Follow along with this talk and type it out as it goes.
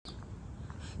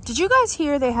Did you guys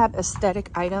hear they have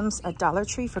aesthetic items at Dollar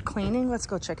Tree for cleaning? Let's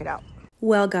go check it out.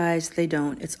 Well, guys, they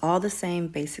don't. It's all the same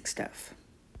basic stuff.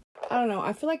 I don't know.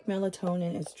 I feel like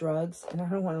melatonin is drugs, and I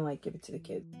don't want to, like, give it to the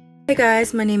kids. Hey,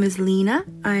 guys. My name is Lena.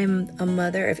 I'm a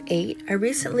mother of 8. I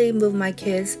recently moved my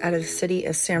kids out of the city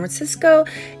of San Francisco.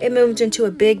 It moved into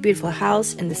a big, beautiful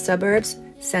house in the suburbs,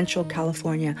 Central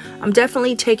California. I'm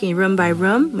definitely taking room by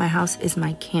room. My house is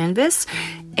my canvas,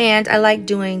 and I like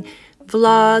doing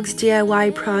vlogs,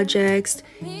 DIY projects,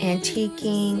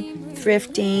 antiquing,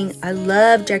 thrifting. I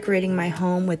love decorating my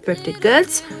home with thrifted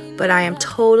goods, but I am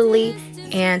totally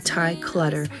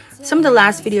anti-clutter. Some of the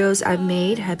last videos I've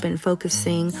made have been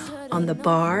focusing on the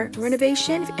bar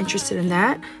renovation. If you're interested in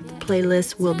that, the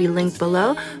playlist will be linked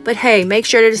below. But hey, make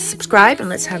sure to subscribe and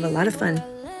let's have a lot of fun.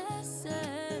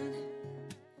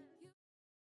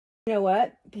 You know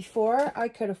what? Before I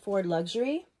could afford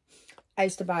luxury, I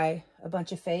used to buy a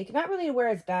bunch of fake, not really to wear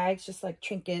as bags, just like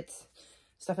trinkets,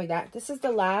 stuff like that. This is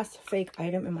the last fake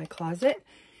item in my closet.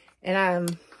 And I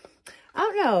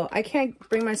don't know. I can't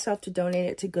bring myself to donate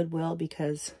it to Goodwill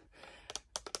because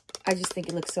I just think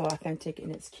it looks so authentic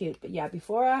and it's cute. But yeah,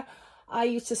 before I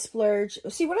used to splurge.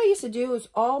 See, what I used to do is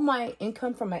all my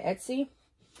income from my Etsy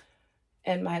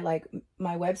and my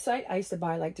website, I used to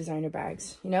buy like designer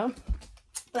bags, you know?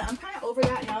 But I'm kind of over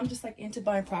that now. I'm just like into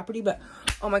buying property. But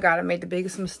oh my God, I made the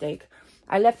biggest mistake.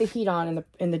 I left the heat on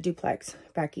in the duplex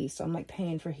back east. So I'm like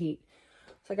paying for heat.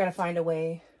 So I got to find a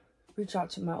way, reach out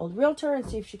to my old realtor and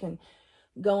see if she can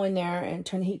go in there and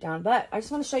turn the heat down. But I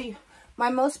just want to show you my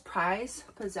most prized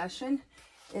possession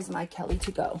is my Kelly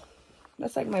to go.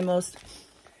 That's like my most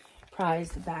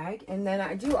prized bag. And then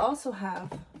I do also have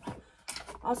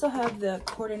the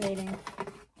coordinating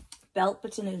belt,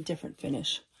 but it's in a different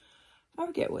finish. I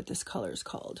forget what this color is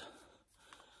called,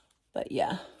 but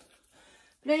yeah.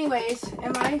 But anyways,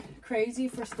 am I crazy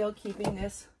for still keeping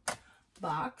this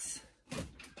box?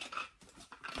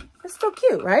 It's still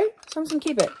cute, right? So I'm just gonna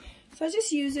keep it. So I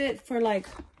just use it for like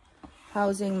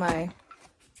housing my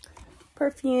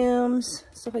perfumes,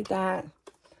 stuff like that.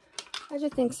 I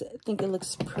just think it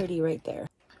looks pretty right there.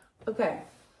 Okay.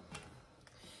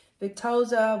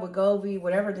 Victoza, Wegovy,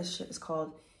 whatever this shit is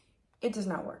called, it does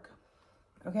not work.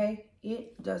 Okay?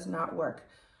 It does not work.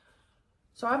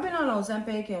 So I've been on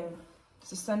Ozempic and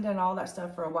Suspenda and all that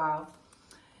stuff for a while.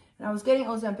 And I was getting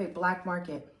Ozempic black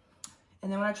market.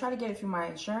 And then when I tried to get it through my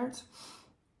insurance,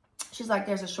 she's like,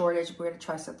 there's a shortage. We're going to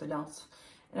try something else.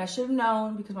 And I should have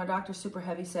known because my doctor's super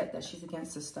heavy set that she's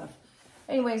against this stuff.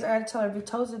 Anyways, I had to tell her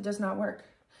Victoza does not work.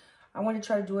 I want to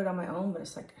try to do it on my own, but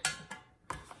it's like,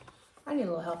 I need a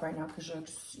little help right now because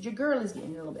your girl is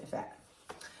getting a little bit fat.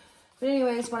 But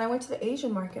anyways, when I went to the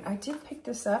Asian market, I did pick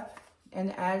this up. And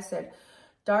the ad said,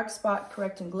 Dark Spot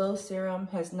Correct and Glow Serum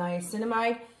has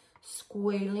niacinamide,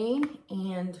 squalene,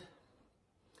 and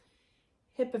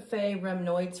Hippophane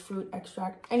Remnoids fruit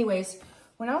extract. Anyways,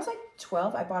 when I was like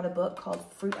 12, I bought a book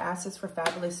called Fruit Acids for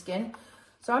Fabulous Skin.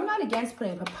 So I'm not against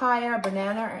putting papaya,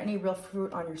 banana, or any real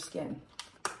fruit on your skin.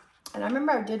 And I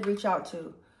remember I did reach out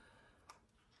to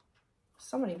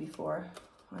somebody before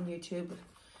on YouTube.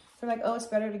 They're like, oh, it's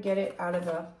better to get it out of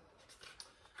a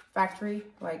factory,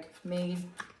 like made,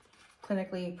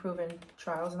 clinically proven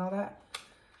trials and all that.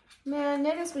 Man,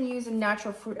 Nana's been using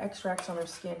natural fruit extracts on her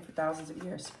skin for thousands of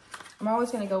years. I'm always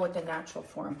going to go with the natural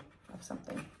form of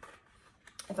something,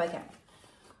 if I can.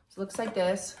 So it looks like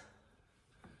this.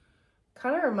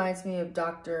 Kind of reminds me of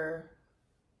Dr.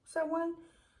 What's that one?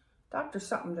 Dr.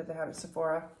 something that they have at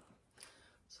Sephora.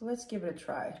 So let's give it a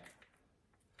try.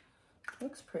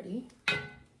 Looks pretty.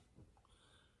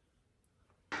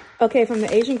 Okay, from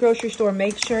the Asian grocery store,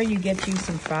 make sure you get you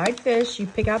some fried fish. You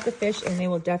pick out the fish and they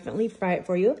will definitely fry it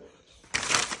for you.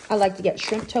 I like to get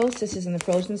shrimp toast. This is in the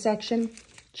frozen section.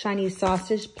 Chinese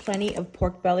sausage, plenty of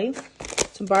pork belly.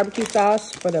 Some barbecue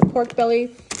sauce for the pork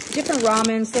belly. Different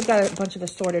ramens. They've got a bunch of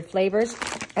assorted flavors.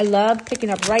 I love picking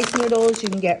up rice noodles. You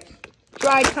can get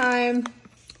dry time,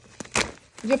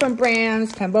 different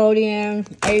brands, Cambodian,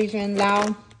 Asian,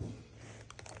 Lao.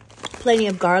 Plenty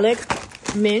of garlic,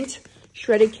 mint,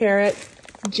 shredded carrot,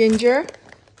 ginger,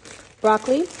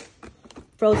 broccoli,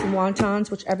 frozen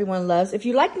wontons, which everyone loves. If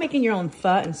you like making your own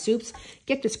pho and soups,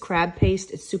 get this crab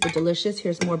paste. It's super delicious.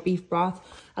 Here's more beef broth.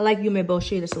 I like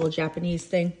umeboshi, this little Japanese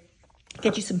thing.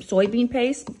 Get you some soybean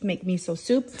paste, make miso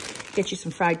soup. Get you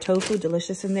some fried tofu,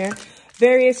 delicious in there.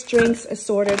 Various drinks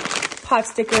assorted, pot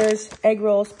stickers, egg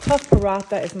rolls. Puff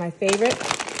paratha is my favorite.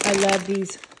 I love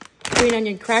these green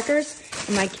onion crackers,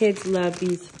 and my kids love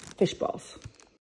these fish balls.